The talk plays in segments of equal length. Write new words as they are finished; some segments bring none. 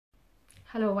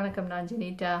Hello வணக்கம், நான்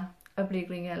ஜெனிட்டா. எப்படி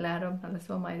இருக்கிறீங்க? எல்லாரும் நல்ல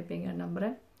சுகமாக இருப்பீங்கன்னு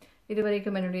நம்புகிறேன். இது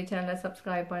வரைக்கும் என்னுடைய சேனலை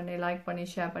சப்ஸ்கிரைப் பண்ணி, லைக் பண்ணி,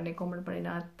 ஷேர் பண்ணி, கமெண்ட்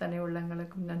பண்ணின அத்தனை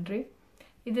உள்ளங்களுக்கும் நன்றி.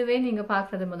 இதுவே நீங்கள்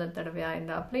பார்க்குறது முதல் தடவையாக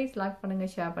இருந்தால் ப்ளீஸ் லைக்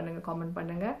பண்ணுங்கள், ஷேர் பண்ணுங்கள், கமெண்ட்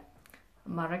பண்ணுங்கள்.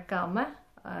 மறக்காமல்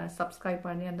சப்ஸ்கிரைப்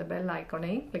பண்ணி அந்த பெல்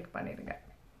ஐக்கானையும் கிளிக் பண்ணிடுங்க.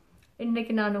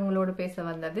 இன்றைக்கி நான் உங்களோட பேச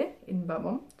வந்தது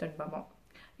இன்பமும் துன்பமும்.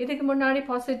 இதுக்கு முன்னாடி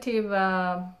பாசிட்டிவ்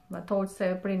தாட்ஸை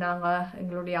எப்படி நாங்கள்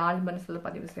எங்களுடைய ஆள் மனசில்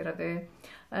பதிவு செய்கிறது,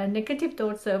 நெகட்டிவ்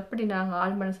தாட்ஸை எப்படி நாங்கள்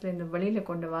ஆள் மனசுலேருந்து வெளியில்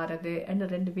கொண்டு வரது என்று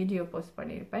 2 வீடியோ போஸ்ட்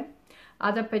பண்ணியிருப்பேன்.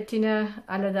 அதை பற்றின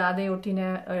அல்லது அதை ஒட்டின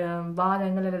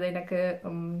வாதங்கள் அல்லது எனக்கு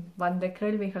வந்த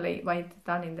கேள்விகளை வைத்து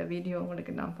தான் இந்த வீடியோ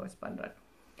உங்களுக்கு நான் போஸ்ட் பண்ணுறேன்.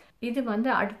 இது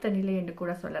அடுத்த நிலை என்று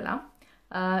கூட சொல்லலாம்.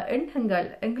 எண்ணங்கள்,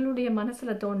 எங்களுடைய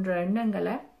மனசில் தோன்ற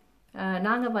எண்ணங்களை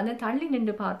நாங்கள் தள்ளி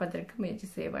நின்று பார்ப்பதற்கு முயற்சி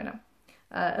செய்ய வேணும்.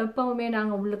 எப்பவுமே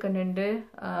நாங்கள் உள்ளுக்கு நின்று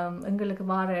எங்களுக்கு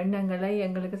வர எண்ணங்களை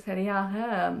எங்களுக்கு சரியாக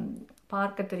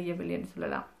பார்க்க தெரியவில்லைன்னு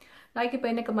சொல்லலாம். லைக் இப்போ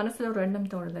எனக்கு மனசில் ஒரு எண்ணம்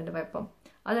தோணுதுன்னு வைப்போம்.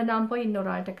 அதை நான் போய் இன்னொரு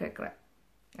ஆள்கிட்ட கேட்குறேன்,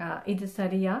 இது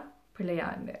சரியா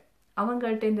பிள்ளையான்னு.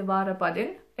 அவங்கள்ட்ட இருந்து வர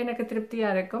பதில் எனக்கு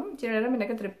திருப்தியாக இருக்கும், சில நேரம்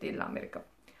எனக்கு திருப்தி இல்லாமல் இருக்கும்.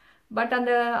 பட்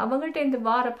அந்த அவங்கள்ட்ட இருந்து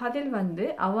வர பதில்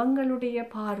அவங்களுடைய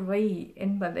பார்வை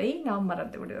என்பதை நாம்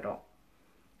மறந்து விடுகிறோம்.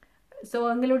 ஸோ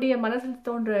எங்களுடைய மனசில்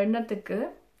தோன்ற எண்ணத்துக்கு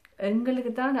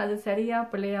எங்களுக்கு தான் அது சரியா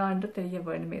பிள்ளையா என்று தெரிய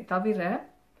வேணுமே தவிர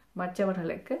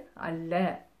மற்றவர்களுக்கு அல்ல.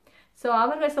 ஸோ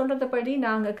அவங்க சொல்றதுபடி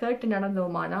நாங்கள் கேட்டு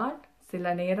நடந்தோமானால்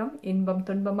சில நேரம் இன்பம்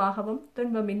துன்பமாகவும்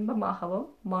துன்பம் இன்பமாகவும்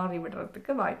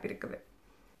மாறிவிடுறதுக்கு வாய்ப்பு இருக்குது.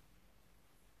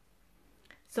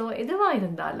 ஸோ எதுவாக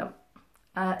இருந்தாலும்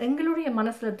எங்களுடைய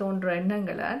மனசில் தோன்ற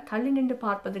எண்ணங்களை தள்ளி நின்று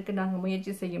பார்ப்பதற்கு நாங்கள்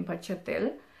முயற்சி செய்யும் பட்சத்தில்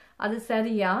அது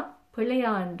சரியா பிழையா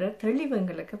என்ற தெளிவு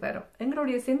எங்களுக்கு வரும்.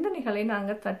 எங்களுடைய சிந்தனைகளை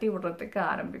நாங்கள் தட்டி விடுறதுக்கு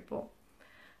ஆரம்பிப்போம்.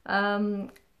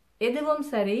 எதுவும்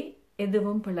சரி,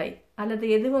 எதுவும் பிழை, அல்லது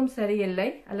எதுவும் சரியில்லை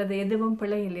அல்லது எதுவும்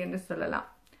பிழை இல்லை என்று சொல்லலாம்.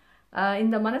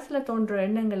 இந்த மனசில் தோன்ற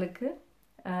எண்ணங்களுக்கு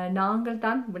நாங்கள்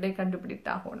தான் விடை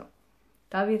கண்டுபிடித்தாகணும்,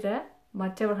 தவிர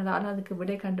மற்றவர்களால் அதுக்கு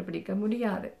விடை கண்டுபிடிக்க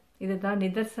முடியாது. இதுதான்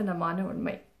நிதர்சனமான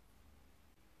உண்மை.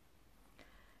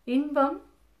 இன்பம்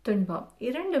துன்பம்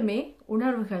இரண்டுமே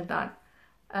உணர்வுகள் தான்.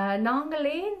 நாங்கள்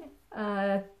ஏன்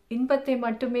இன்பத்தை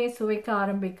மட்டுமே சுவைக்க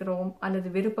ஆரம்பிக்கிறோம் அல்லது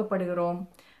விருப்பப்படுகிறோம்,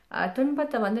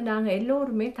 துன்பத்தை நாங்கள்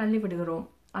எல்லோருமே தள்ளிவிடுகிறோம்?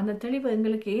 அந்த தெளிவு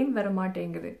எங்களுக்கு ஏன் வர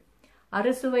மாட்டேங்குது?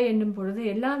 அறுசுவை என்னும் பொழுது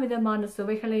எல்லா விதமான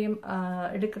சுவைகளையும்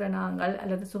எடுக்கிற நாங்கள்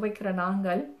அல்லது சுவைக்கிற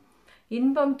நாங்கள்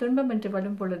இன்பம் துன்பம் என்று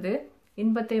வரும் பொழுது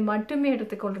இன்பத்தை மட்டுமே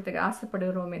எடுத்துக்கொள்றதுக்கு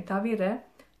ஆசைப்படுகிறோமே தவிர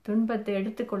துன்பத்தை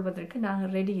எடுத்துக்கொள்வதற்கு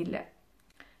நாங்கள் ரெடி இல்லை.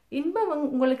 இன்பம்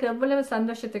உங்களுக்கு எவ்வளவு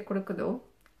சந்தோஷத்தை கொடுக்குதோ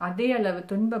அதே அளவு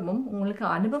துன்பமும் உங்களுக்கு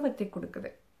அனுபவத்தை கொடுக்குது.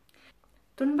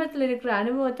 துன்பத்தில் இருக்கிற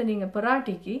அனுபவத்தை நீங்கள்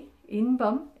பெறாட்டிக்கு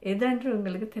இன்பம் எதென்று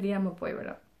உங்களுக்கு தெரியாமல்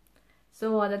போய்விடும். ஸோ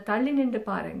அதை தள்ளி நின்று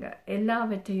பாருங்க.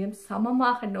 எல்லாவற்றையும்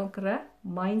சமமாக நோக்கிற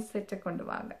மைண்ட் செட்டை கொண்டு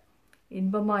வாங்க.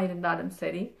 இன்பமாக இருந்தாலும்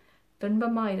சரி,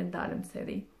 துன்பமாக இருந்தாலும்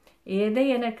சரி, எதை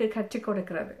எனக்கு கற்றுக்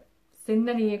கொடுக்கிறது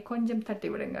சிந்தனையை கொஞ்சம் தட்டி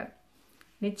விடுங்க.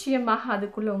 நிச்சயமாக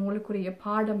அதுக்குள்ள உங்களுக்குரிய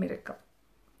பாடம் இருக்கும்.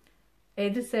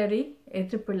 எது சரி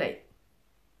எது பிழை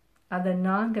அதை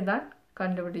நாங்கள் தான்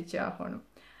கண்டுபிடிச்சு ஆகணும்.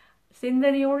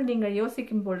 சிந்தனையோடு நீங்கள்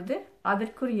யோசிக்கும் பொழுது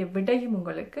அதற்குரிய விடையும்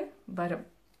உங்களுக்கு வரும்.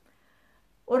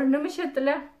 ஒரு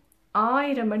நிமிஷத்தில்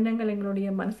 1000 எண்ணங்கள் எங்களுடைய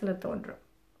மனசில் தோன்றும்.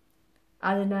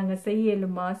 அது நாங்கள்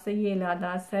செய்யலுமா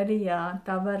செய்யலாதா, சரியா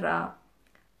தவறா,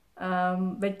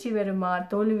 வெற்றி வருமா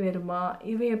தோல்வி வருமா,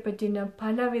 இவையை பற்றின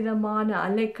பலவிதமான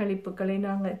அலைக்கழிப்புகளை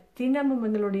நாங்கள் தினமும்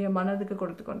எங்களுடைய மனதுக்கு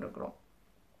கொடுத்து கொண்டிருக்கிறோம்.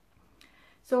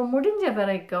 ஸோ முடிஞ்ச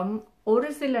வரைக்கும் ஒரு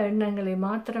சில எண்ணங்களை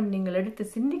மாத்திரம் நீங்கள் எடுத்து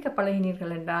சிந்திக்க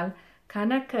பழகினீர்கள் என்றால்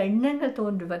கணக்க எண்ணங்கள்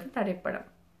தோன்றுவது தடைப்படும்.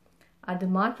 அது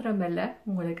மாத்திரமல்ல,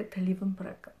 உங்களுக்கு தெளிவும்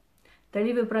பிறக்கும்.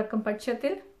 தெளிவு பிறக்கும்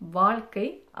பட்சத்தில் வாழ்க்கை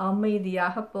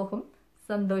அமைதியாக போகும்,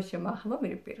 சந்தோஷமாகவும்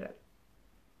இருப்பீர்கள்.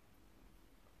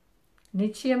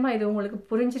 நிச்சயமா இது உங்களுக்கு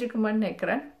புரிஞ்சிருக்குமான்னு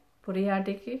நினைக்கிறேன்.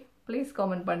 புரியாட்டிக்கு ப்ளீஸ்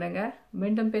கமெண்ட் பண்ணுங்க.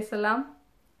 மீண்டும் பேசலாம்,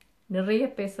 நிறைய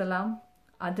பேசலாம்.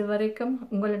 அதுவரைக்கும்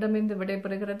உங்களிடமிருந்து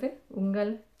விடைபெறுகிறது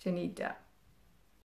உங்கள் ஜெனிட்டா.